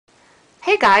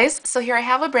Hey guys, so here I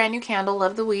have a brand new candle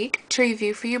of the week to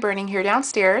review for you burning here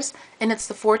downstairs, and it's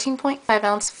the 14.5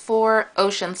 ounce for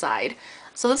Oceanside.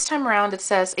 So this time around it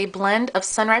says a blend of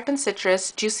sun-ripened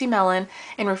citrus, juicy melon,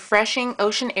 and refreshing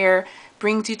ocean air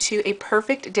brings you to a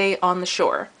perfect day on the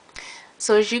shore.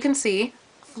 So as you can see,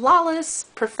 flawless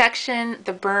perfection.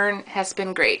 The burn has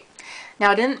been great.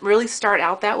 Now it didn't really start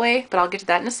out that way, but I'll get to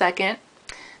that in a second.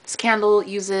 This candle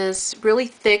uses really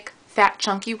thick, fat,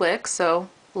 chunky wick, so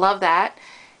love that.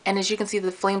 And as you can see,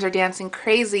 the flames are dancing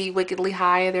crazy, wickedly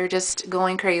high. They're just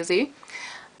going crazy.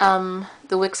 The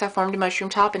wicks have formed a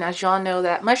mushroom top, and as you all know,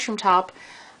 that mushroom top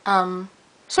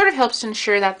sort of helps to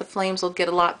ensure that the flames will get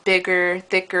a lot bigger,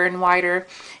 thicker, and wider.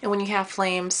 And when you have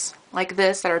flames like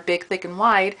this that are big, thick, and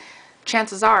wide,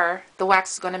 chances are the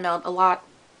wax is going to melt a lot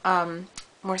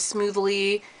more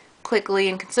smoothly, quickly,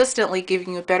 and consistently,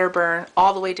 giving you a better burn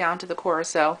all the way down to the core.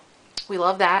 So we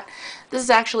love that. This is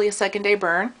actually a second day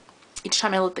burn. Each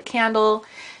time I lit the candle,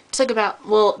 it took about,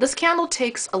 well, this candle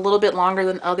takes a little bit longer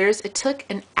than others. It took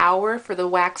an hour for the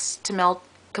wax to melt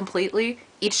completely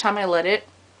each time I lit it.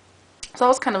 So that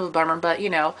was kind of a bummer, but you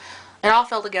know, it all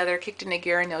fell together, kicked into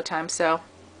gear in no time. So,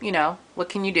 you know, what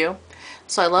can you do?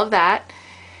 So I love that.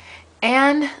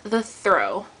 And the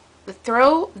throw. The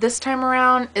throw this time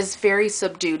around is very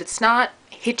subdued. It's not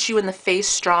hit you in the face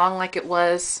strong like it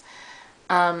was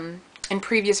in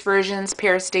previous versions,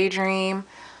 Paris Daydream,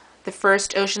 the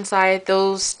first Oceanside.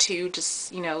 Those two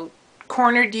just, you know,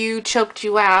 cornered you, choked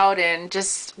you out, and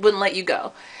just wouldn't let you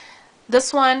go.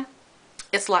 This one,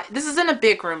 it's like, this is in a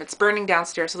big room. It's burning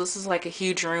downstairs, so this is like a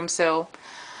huge room. So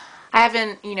I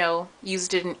haven't, you know,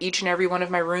 used it in each and every one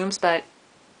of my rooms, but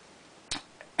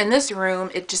in this room,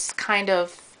 it just kind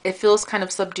of, it feels kind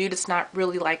of subdued. It's not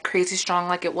really like crazy strong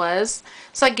like it was.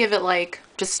 So I give it like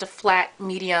just a flat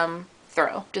medium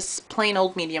throw, just plain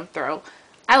old medium throw.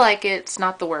 I like it. It's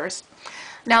not the worst.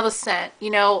 Now the scent, you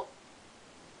know,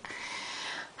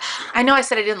 I know I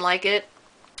said I didn't like it,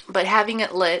 but having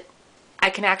it lit, I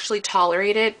can actually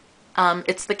tolerate it.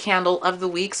 It's the candle of the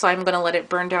week, so I'm going to let it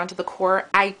burn down to the core.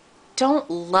 I don't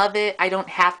love it. I don't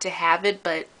have to have it,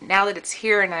 but now that it's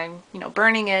here and I'm, you know,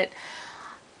 burning it,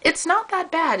 it's not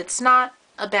that bad. It's not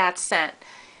a bad scent.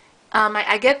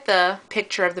 I get the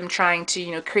picture of them trying to,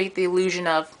 you know, create the illusion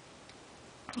of,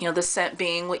 you know, the scent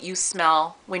being what you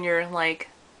smell when you're like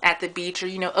at the beach or,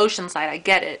 you know, Oceanside. I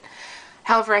get it.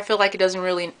 However, I feel like it doesn't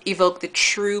really evoke the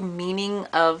true meaning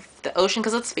of the ocean,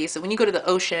 because let's face it, when you go to the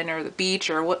ocean or the beach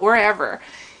or wherever,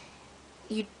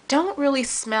 you don't really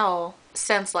smell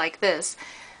scents like this.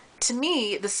 To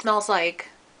me, this smells like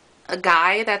a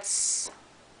guy that's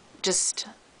just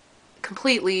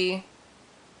completely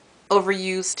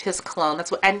overused his cologne. That's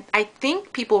what, and I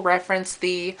think people reference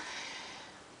the,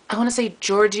 I want to say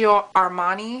Giorgio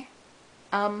Armani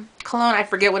cologne. I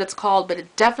forget what it's called, but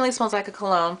it definitely smells like a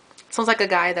cologne. It smells like a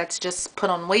guy that's just put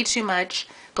on way too much,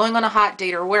 going on a hot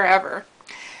date or wherever.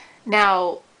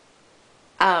 Now,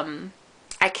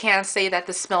 I can't say that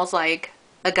this smells like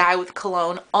a guy with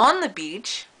cologne on the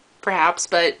beach, perhaps,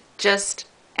 but just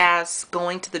as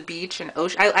going to the beach and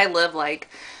ocean. I live like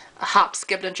a hop,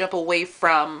 skip, and jump away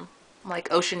from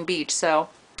like Ocean Beach, so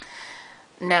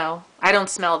no, I don't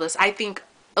smell this. I think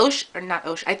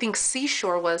I think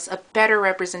Seashore was a better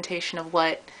representation of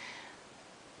what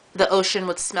the ocean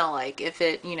would smell like if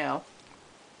it, you know,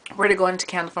 were to go into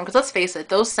candle form. Because let's face it,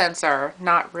 those scents are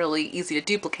not really easy to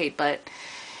duplicate, but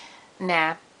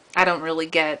nah, I don't really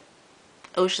get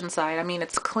Oceanside. I mean,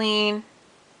 it's clean,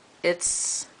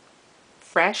 it's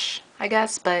fresh, I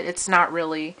guess, but it's not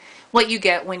really what you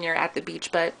get when you're at the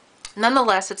beach. But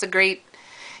nonetheless, it's a great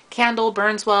candle,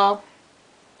 burns well.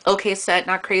 Okay set,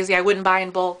 not crazy. I wouldn't buy in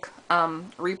bulk.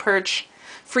 Repurch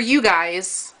for you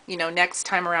guys, you know, next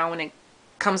time around when it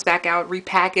comes back out,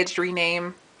 repackaged,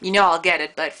 rename, you know, I'll get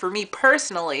it. But for me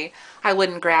personally, I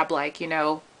wouldn't grab like, you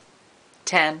know,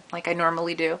 10 like I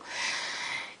normally do.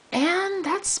 And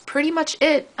that's pretty much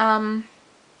it.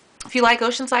 If you like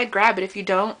Oceanside, grab it. If you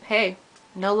don't, hey,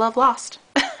 no love lost.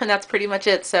 And that's pretty much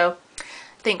it. So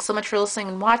thanks so much for listening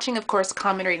and watching. Of course,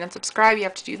 comment, rate, and subscribe. You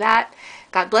have to do that.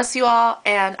 God bless you all,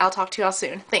 and I'll talk to you all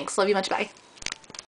soon. Thanks. Love you much. Bye.